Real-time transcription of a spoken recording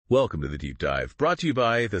Welcome to the Deep Dive, brought to you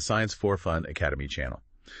by the Science for Fun Academy channel.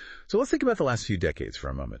 So let's think about the last few decades for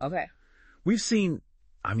a moment. Okay. We've seen,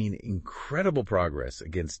 incredible progress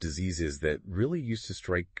against diseases that really used to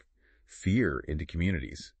strike fear into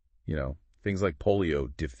communities. Things like polio,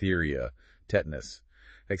 diphtheria, tetanus.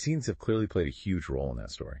 Vaccines have clearly played a huge role in that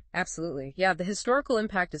story. Absolutely. Yeah, the historical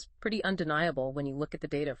impact is pretty undeniable when you look at the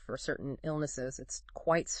data for certain illnesses. It's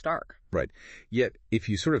quite stark. Right. Yet, if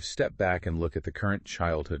you sort of step back and look at the current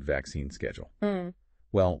childhood vaccine schedule,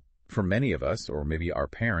 well, for many of us, or maybe our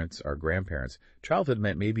parents, our grandparents, childhood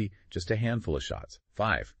meant maybe just a handful of shots.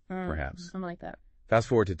 5, perhaps. Something like that. Fast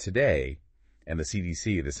forward to today, and the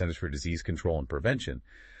CDC, the Centers for Disease Control and Prevention,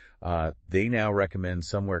 they now recommend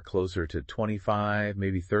somewhere closer to 25,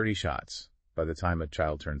 maybe 30 shots by the time a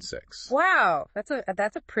child turns 6. Wow, that's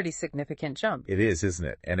a pretty significant jump. It is, isn't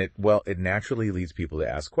it? And it naturally leads people to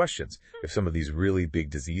ask questions. If some of these really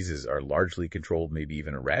big diseases are largely controlled, maybe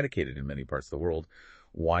even eradicated in many parts of the world,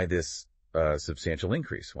 why this substantial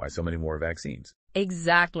increase? Why so many more vaccines?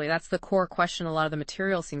 Exactly. That's the core question a lot of the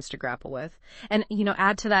material seems to grapple with. And,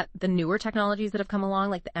 add to that the newer technologies that have come along,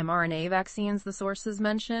 like the mRNA vaccines the sources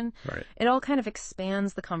mention. Right. It all kind of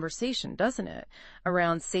expands the conversation, doesn't it?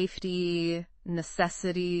 Around safety,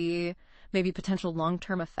 necessity, maybe potential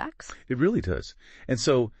long-term effects. It really does. And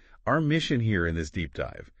so our mission here in this deep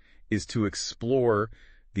dive is to explore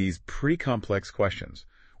these pretty complex questions.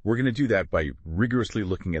 We're going to do that by rigorously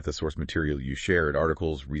looking at the source material you shared,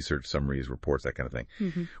 articles, research summaries, reports, that kind of thing.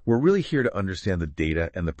 Mm-hmm. We're really here to understand the data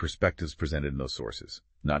and the perspectives presented in those sources.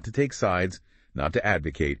 Not to take sides, not to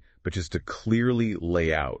advocate, but just to clearly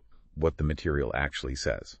lay out what the material actually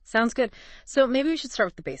says. Sounds good. So maybe we should start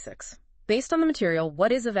with the basics. Based on the material,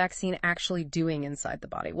 what is a vaccine actually doing inside the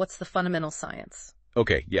body? What's the fundamental science?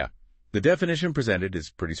 Okay, yeah. The definition presented is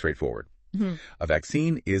pretty straightforward. Mm-hmm. A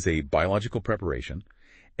vaccine is a biological preparation,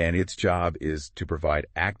 and its job is to provide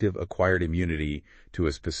active acquired immunity to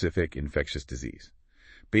a specific infectious disease.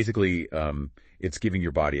 Basically, it's giving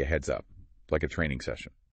your body a heads up, like a training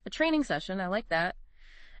session. A training session, I like that.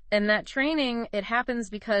 And that training, it happens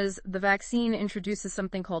because the vaccine introduces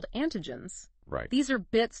something called antigens. Right. These are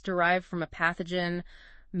bits derived from a pathogen,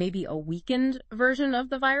 maybe a weakened version of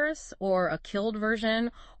the virus or a killed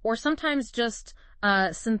version, or sometimes just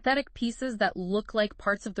synthetic pieces that look like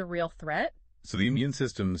parts of the real threat. So the immune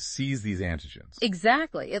system sees these antigens.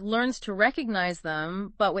 Exactly. It learns to recognize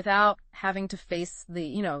them, but without having to face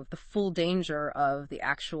the full danger of the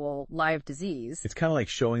actual live disease. It's kind of like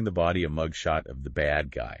showing the body a mugshot of the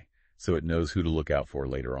bad guy, so it knows who to look out for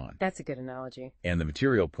later on. That's a good analogy. And the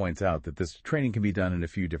material points out that this training can be done in a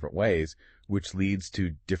few different ways, which leads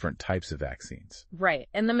to different types of vaccines. Right.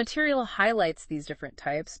 And the material highlights these different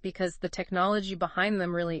types because the technology behind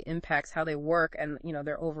them really impacts how they work and,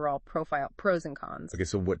 their overall profile, pros and cons. Okay,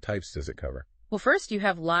 so what types does it cover? Well, first you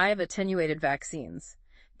have live attenuated vaccines.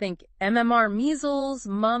 Think MMR measles,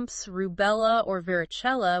 mumps, rubella, or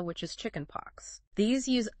varicella, which is chickenpox. These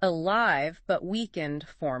use a live but weakened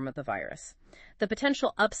form of the virus. The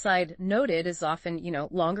potential upside noted is often,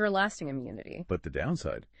 longer-lasting immunity. But the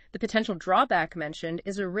downside? The potential drawback mentioned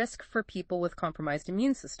is a risk for people with compromised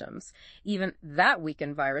immune systems. Even that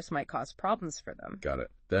weakened virus might cause problems for them. Got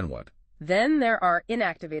it. Then what? Then there are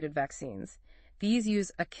inactivated vaccines. These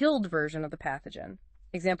use a killed version of the pathogen.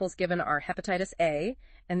 Examples given are hepatitis A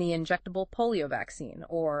and the injectable polio vaccine,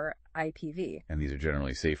 or IPV. And these are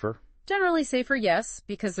generally safer? Generally safer, yes,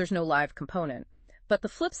 because there's no live component. But the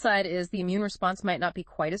flip side is the immune response might not be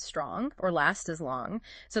quite as strong or last as long,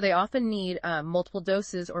 so they often need multiple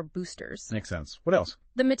doses or boosters. Makes sense. What else?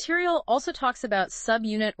 The material also talks about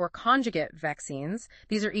subunit or conjugate vaccines.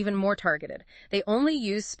 These are even more targeted. They only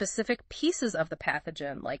use specific pieces of the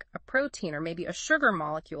pathogen, like a protein or maybe a sugar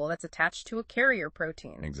molecule that's attached to a carrier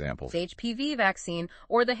protein. Examples? The HPV vaccine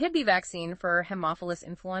or the Hib vaccine for Haemophilus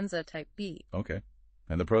influenza type B. Okay.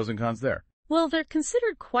 And the pros and cons there? Well, they're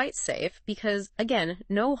considered quite safe because, again,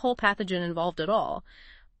 no whole pathogen involved at all.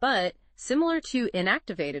 But similar to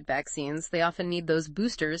inactivated vaccines, they often need those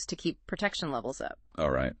boosters to keep protection levels up.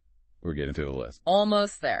 All right. We're getting to the list.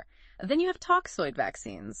 Almost there. Then you have toxoid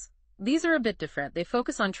vaccines. These are a bit different. They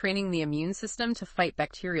focus on training the immune system to fight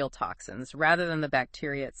bacterial toxins rather than the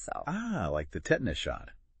bacteria itself. Ah, like the tetanus shot.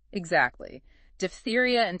 Exactly.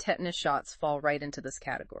 Diphtheria and tetanus shots fall right into this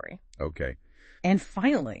category. Okay. And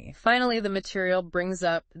finally, the material brings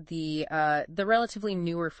up the relatively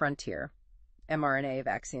newer frontier, mRNA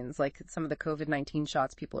vaccines, like some of the COVID-19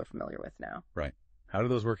 shots people are familiar with now. Right. How do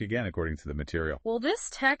those work again, according to the material? Well, this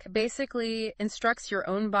tech basically instructs your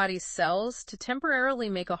own body's cells to temporarily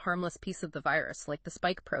make a harmless piece of the virus, like the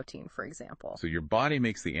spike protein, for example. So your body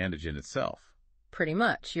makes the antigen itself. Pretty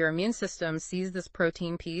much. Your immune system sees this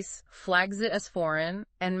protein piece, flags it as foreign,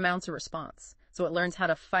 and mounts a response. So it learns how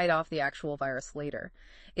to fight off the actual virus later.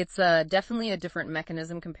 It's definitely a different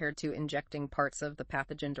mechanism compared to injecting parts of the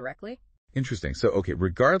pathogen directly. Interesting. So, okay,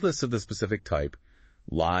 regardless of the specific type,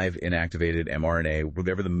 live inactivated mRNA,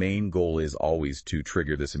 whatever the main goal is always to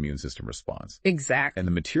trigger this immune system response. Exactly. And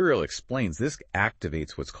the material explains this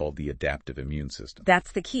activates what's called the adaptive immune system.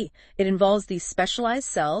 That's the key. It involves these specialized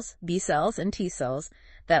cells, B cells and T cells,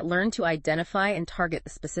 that learn to identify and target the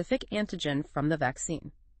specific antigen from the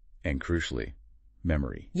vaccine. And crucially,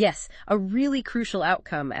 memory. Yes, a really crucial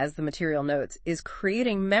outcome, as the material notes, is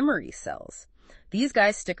creating memory cells. These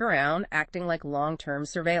guys stick around, acting like long-term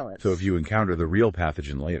surveillance. So if you encounter the real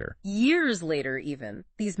pathogen later, years later even,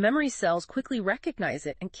 these memory cells quickly recognize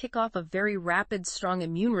it and kick off a very rapid, strong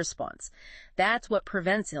immune response. That's what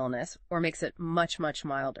prevents illness or makes it much, much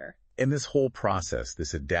milder. and this whole process,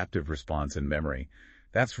 this adaptive response and memory,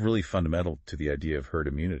 that's really fundamental to the idea of herd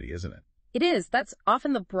immunity, isn't it? It is. That's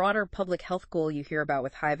often the broader public health goal you hear about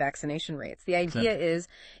with high vaccination rates. The idea is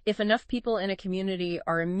if enough people in a community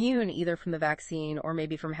are immune either from the vaccine or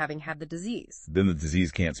maybe from having had the disease, Then the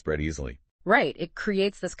disease can't spread easily. right, it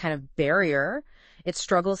creates this kind of barrier. It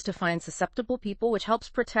struggles to find susceptible people, which helps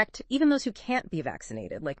protect even those who can't be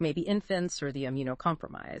vaccinated, like maybe infants or the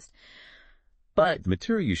immunocompromised. But The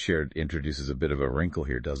material you shared introduces a bit of a wrinkle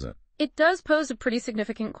here, doesn't it? it does pose a pretty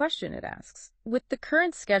significant question, it asks. With the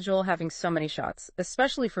current schedule having so many shots,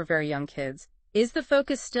 especially for very young kids, is the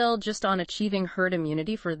focus still just on achieving herd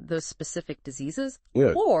immunity for those specific diseases?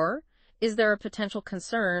 Yeah. Or is there a potential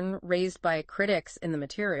concern raised by critics in the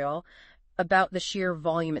material about the sheer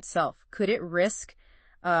volume itself? Could it risk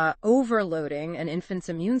overloading an infant's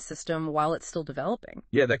immune system while it's still developing?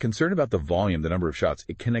 Yeah, that concern about the volume, the number of shots,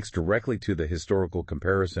 it connects directly to the historical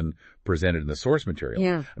comparison presented in the source material.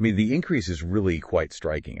 Yeah. I mean, the increase is really quite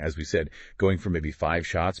striking. As we said, going from maybe 5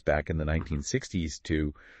 shots back in the 1960s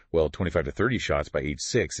to, well, 25 to 30 shots by age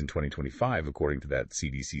 6 in 2025, according to that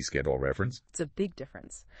CDC schedule reference. It's a big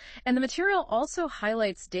difference. And the material also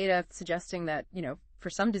highlights data suggesting that,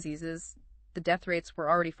 for some diseases, the death rates were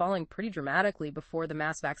already falling pretty dramatically before the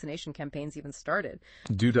mass vaccination campaigns even started.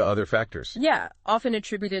 Due to other factors. Yeah, often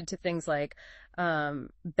attributed to things like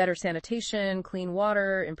better sanitation, clean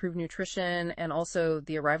water, improved nutrition, and also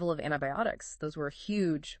the arrival of antibiotics. Those were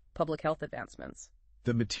huge public health advancements.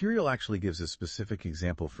 The material actually gives a specific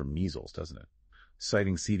example for measles, doesn't it?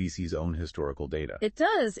 Citing CDC's own historical data. It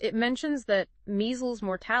does. It mentions that measles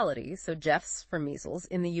mortality, so deaths from measles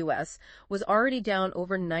in the U.S., was already down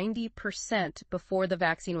over 90% before the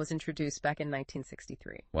vaccine was introduced back in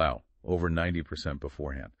 1963. Wow, over 90%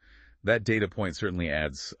 beforehand. That data point certainly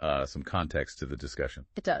adds some context to the discussion.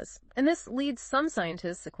 It does. And this leads some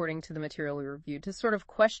scientists, according to the material we reviewed, to sort of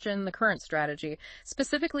question the current strategy,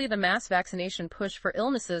 specifically the mass vaccination push for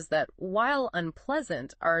illnesses that, while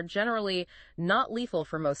unpleasant, are generally not lethal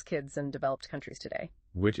for most kids in developed countries today.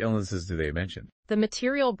 Which illnesses do they mention? The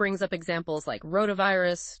material brings up examples like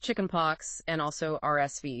rotavirus, chickenpox, and also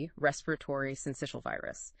RSV, respiratory syncytial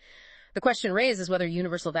virus. The question raised is whether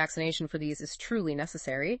universal vaccination for these is truly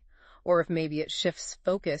necessary, or if maybe it shifts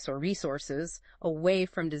focus or resources away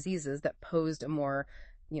from diseases that posed a more,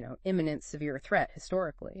 imminent severe threat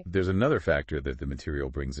historically. There's another factor that the material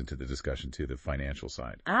brings into the discussion too, the financial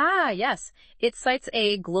side. Ah, yes. It cites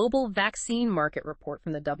a global vaccine market report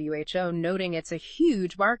from the WHO, noting it's a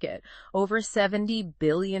huge market, over $70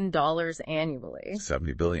 billion annually.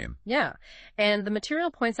 70 billion. Yeah. And the material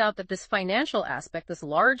points out that this financial aspect, this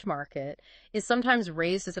large market, is sometimes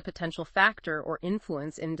raised as a potential factor or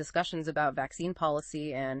influence in discussions about vaccine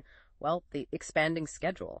policy and, well, the expanding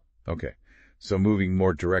schedule. Okay. So moving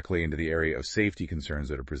more directly into the area of safety concerns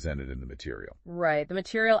that are presented in the material. Right. The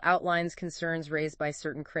material outlines concerns raised by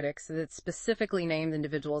certain critics that specifically named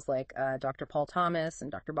individuals like Dr. Paul Thomas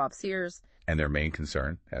and Dr. Bob Sears. And their main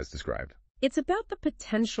concern, as described. It's about the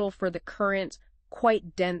potential for the current,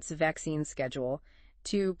 quite dense vaccine schedule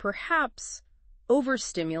to perhaps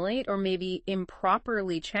overstimulate or maybe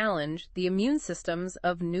improperly challenge the immune systems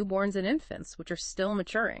of newborns and infants, which are still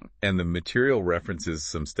maturing. And the material references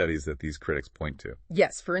some studies that these critics point to.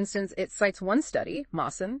 Yes, for instance, it cites one study,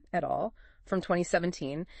 Mawson et al., from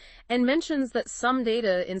 2017, and mentions that some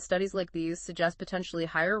data in studies like these suggest potentially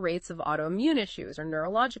higher rates of autoimmune issues or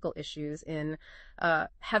neurological issues in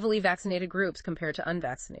heavily vaccinated groups compared to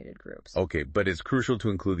unvaccinated groups. Okay, but it's crucial to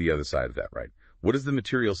include the other side of that, right? What does the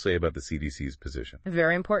material say about the CDC's position?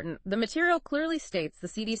 Very important. The material clearly states the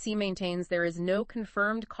CDC maintains there is no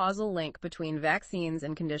confirmed causal link between vaccines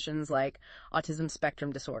and conditions like autism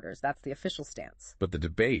spectrum disorders. That's the official stance. But the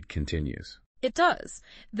debate continues. It does.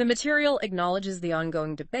 The material acknowledges the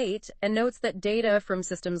ongoing debate and notes that data from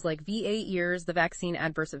systems like VA-EARS, the Vaccine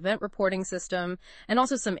Adverse Event Reporting System, and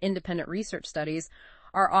also some independent research studies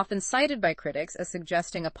are often cited by critics as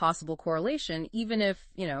suggesting a possible correlation, even if,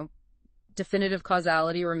 definitive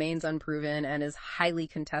causality remains unproven and is highly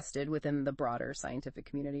contested within the broader scientific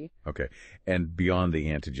community. Okay. And beyond the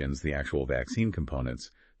antigens, the actual vaccine components,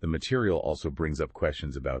 the material also brings up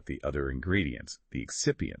questions about the other ingredients, the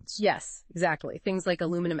excipients. Yes, exactly. Things like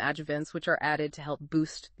aluminum adjuvants, which are added to help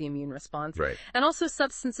boost the immune response. Right. And also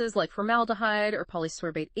substances like formaldehyde or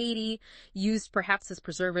polysorbate 80, used perhaps as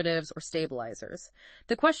preservatives or stabilizers.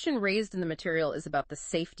 The question raised in the material is about the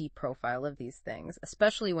safety profile of these things,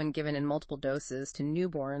 especially when given in multiple doses to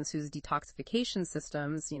newborns whose detoxification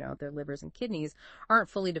systems, their livers and kidneys, aren't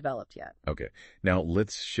fully developed yet. Okay. Now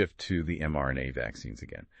let's shift to the mRNA vaccines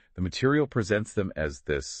again. The material presents them as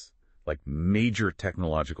this, major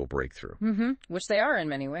technological breakthrough. Which they are in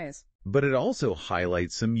many ways. But it also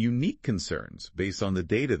highlights some unique concerns based on the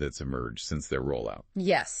data that's emerged since their rollout.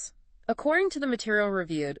 Yes. According to the material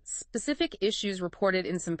reviewed, specific issues reported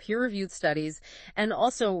in some peer-reviewed studies and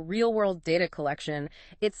also real-world data collection,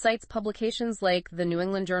 it cites publications like the New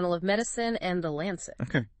England Journal of Medicine and The Lancet.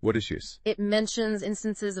 Okay. What issues? It mentions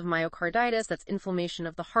instances of myocarditis, that's inflammation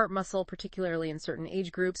of the heart muscle, particularly in certain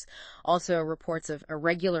age groups, also reports of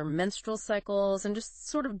irregular menstrual cycles, and just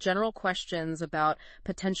sort of general questions about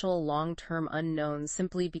potential long-term unknowns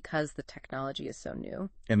simply because the technology is so new.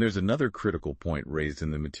 And there's another critical point raised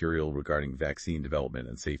in the material regarding vaccine development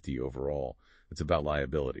and safety overall. It's about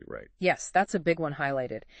liability, right? Yes, that's a big one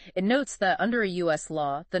highlighted. It notes that under a U.S.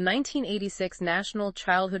 law, the 1986 National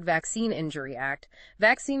Childhood Vaccine Injury Act,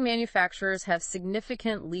 vaccine manufacturers have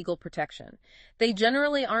significant legal protection. They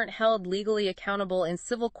generally aren't held legally accountable in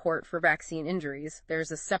civil court for vaccine injuries.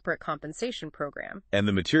 There's a separate compensation program. And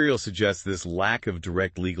the material suggests this lack of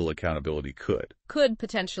direct legal accountability Could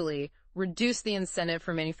potentially reduce the incentive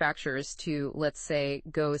for manufacturers to, let's say,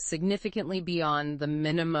 go significantly beyond the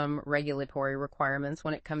minimum regulatory requirements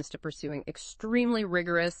when it comes to pursuing extremely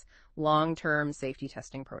rigorous long-term safety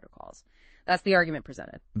testing protocols. That's the argument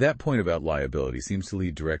presented. That point about liability seems to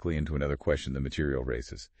lead directly into another question the material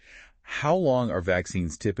raises. How long are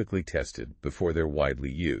vaccines typically tested before they're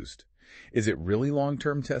widely used? Is it really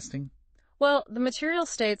long-term testing? Well, the material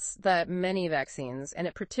states that many vaccines, and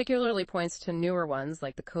it particularly points to newer ones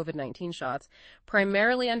like the COVID-19 shots,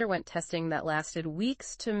 primarily underwent testing that lasted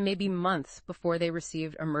weeks to maybe months before they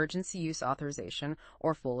received emergency use authorization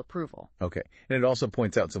or full approval. Okay. And it also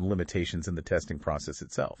points out some limitations in the testing process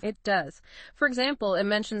itself. It does. For example, it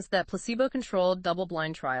mentions that placebo-controlled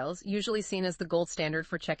double-blind trials, usually seen as the gold standard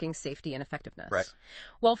for checking safety and effectiveness. Right.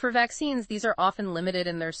 Well, for vaccines, these are often limited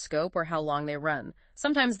in their scope or how long they run.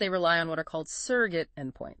 Sometimes they rely on what are called surrogate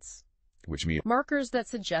endpoints, Which means markers that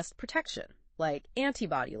suggest protection, like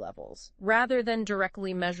antibody levels, rather than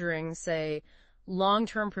directly measuring, say,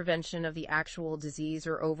 long-term prevention of the actual disease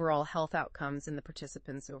or overall health outcomes in the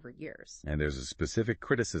participants over years. And there's a specific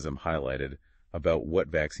criticism highlighted about what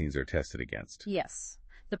vaccines are tested against. Yes.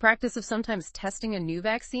 The practice of sometimes testing a new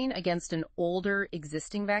vaccine against an older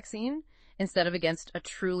existing vaccine instead of against a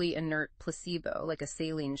truly inert placebo, like a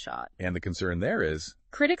saline shot. And the concern there is,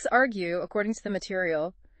 Critics argue, according to the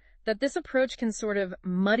material, that this approach can sort of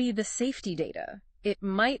muddy the safety data. It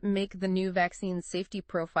might make the new vaccine safety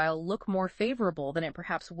profile look more favorable than it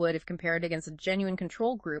perhaps would if compared against a genuine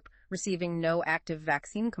control group receiving no active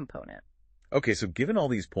vaccine component. okay, so given all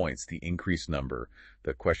these points, the increased number,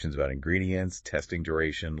 the questions about ingredients, testing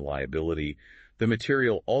duration, liability, the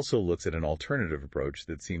material also looks at an alternative approach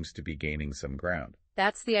that seems to be gaining some ground.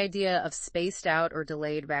 That's the idea of spaced out or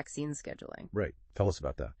delayed vaccine scheduling. Right. Tell us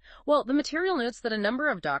about that. Well, the material notes that a number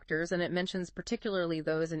of doctors, and it mentions particularly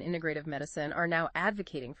those in integrative medicine, are now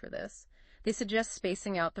advocating for this. They suggest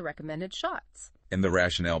spacing out the recommended shots. And the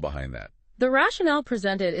rationale behind that. The rationale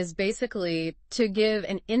presented is basically to give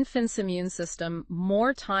an infant's immune system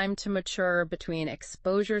more time to mature between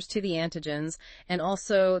exposures to the antigens and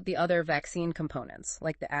also the other vaccine components,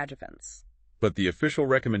 like the adjuvants. But the official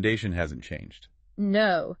recommendation hasn't changed.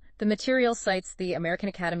 No, the material cites the American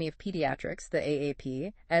Academy of Pediatrics, the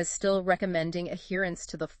AAP, as still recommending adherence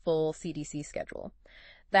to the full CDC schedule.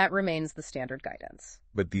 That remains the standard guidance.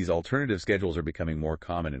 But these alternative schedules are becoming more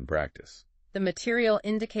common in practice. The material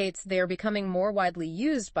indicates they are becoming more widely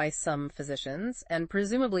used by some physicians and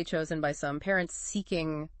presumably chosen by some parents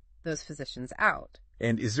seeking those physicians out.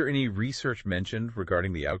 And is there any research mentioned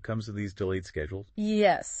regarding the outcomes of these delayed schedules?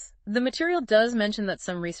 Yes. The material does mention that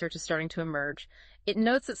some research is starting to emerge. It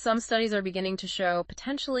notes that some studies are beginning to show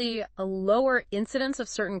potentially a lower incidence of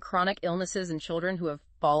certain chronic illnesses in children who have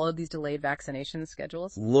followed these delayed vaccination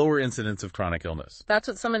schedules. Lower incidence of chronic illness. That's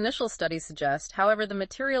what some initial studies suggest. However, the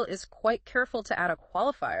material is quite careful to add a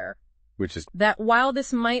qualifier. Which is That while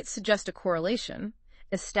this might suggest a correlation,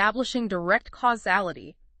 establishing direct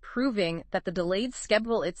causality, proving that the delayed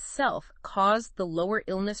schedule itself caused the lower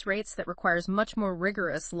illness rates that requires much more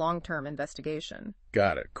rigorous long-term investigation.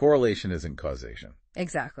 got it. Correlation isn't causation.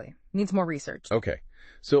 Exactly. Needs more research. Okay.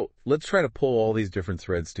 So let's try to pull all these different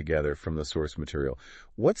threads together from the source material.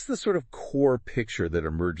 What's the sort of core picture that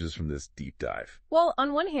emerges from this deep dive? Well,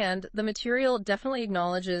 on one hand, the material definitely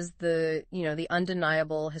acknowledges the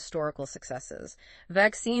undeniable historical successes.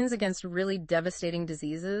 Vaccines against really devastating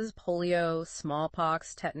diseases, polio,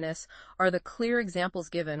 smallpox, tetanus, are the clear examples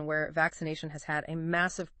given where vaccination has had a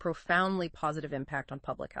massive, profoundly positive impact on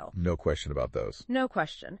public health. No question about those. No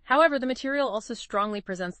question. However, the material also strongly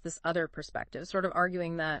presents this other perspective, sort of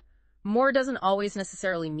arguing that more doesn't always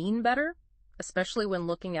necessarily mean better, especially when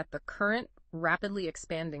looking at the current rapidly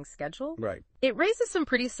expanding schedule. Right. It raises some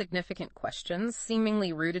pretty significant questions,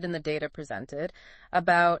 seemingly rooted in the data presented,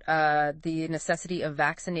 about the necessity of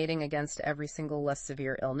vaccinating against every single less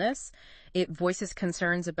severe illness. It voices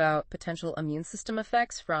concerns about potential immune system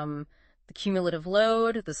effects from the cumulative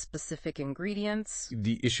load, the specific ingredients.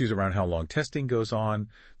 The issues around how long testing goes on,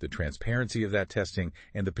 the transparency of that testing,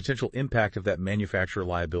 and the potential impact of that manufacturer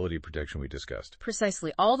liability protection we discussed.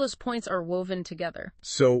 Precisely. All those points are woven together.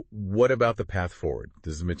 So what about the path forward?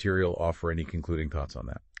 Does the material offer any concluding thoughts on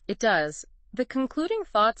that? It does. The concluding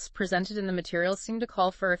thoughts presented in the material seem to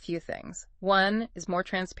call for a few things. One is more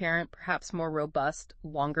transparent, perhaps more robust,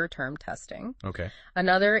 longer-term testing. Okay.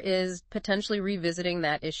 Another is potentially revisiting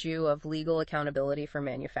that issue of legal accountability for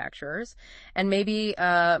manufacturers and maybe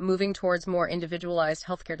moving towards more individualized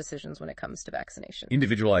healthcare decisions when it comes to vaccination.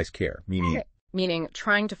 Individualized care, meaning... Meaning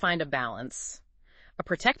trying to find a balance.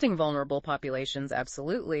 Protecting vulnerable populations,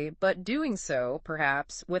 absolutely, but doing so,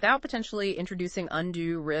 perhaps, without potentially introducing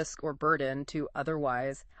undue risk or burden to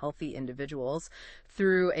otherwise healthy individuals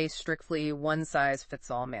through a strictly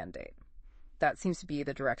one-size-fits-all mandate. That seems to be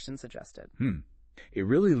the direction suggested. It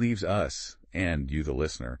really leaves us, and you the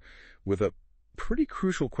listener, with a pretty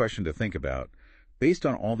crucial question to think about based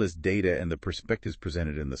on all this data and the perspectives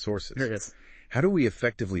presented in the sources. Here it is. How do we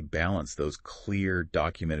effectively balance those clear,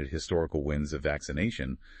 documented historical wins of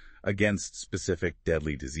vaccination against specific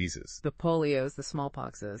deadly diseases? The polios, the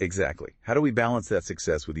smallpoxes. Exactly. How do we balance that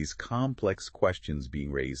success with these complex questions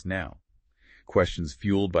being raised now? Questions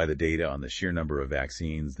fueled by the data on the sheer number of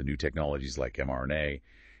vaccines, the new technologies like mRNA,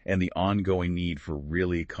 and the ongoing need for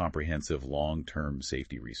really comprehensive long-term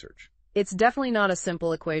safety research. It's definitely not a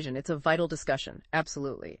simple equation. It's a vital discussion,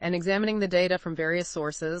 absolutely. And examining the data from various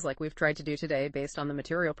sources, like we've tried to do today based on the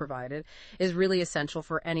material provided, is really essential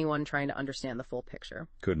for anyone trying to understand the full picture.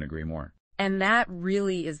 Couldn't agree more. And that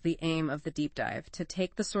really is the aim of the deep dive, to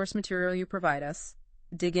take the source material you provide us,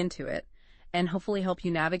 dig into it, and hopefully help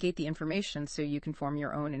you navigate the information so you can form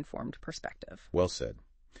your own informed perspective. Well said.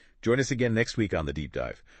 Join us again next week on The Deep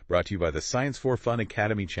Dive, brought to you by the Science for Fun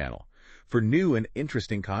Academy channel, for new and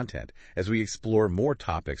interesting content as we explore more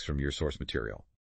topics from your source material.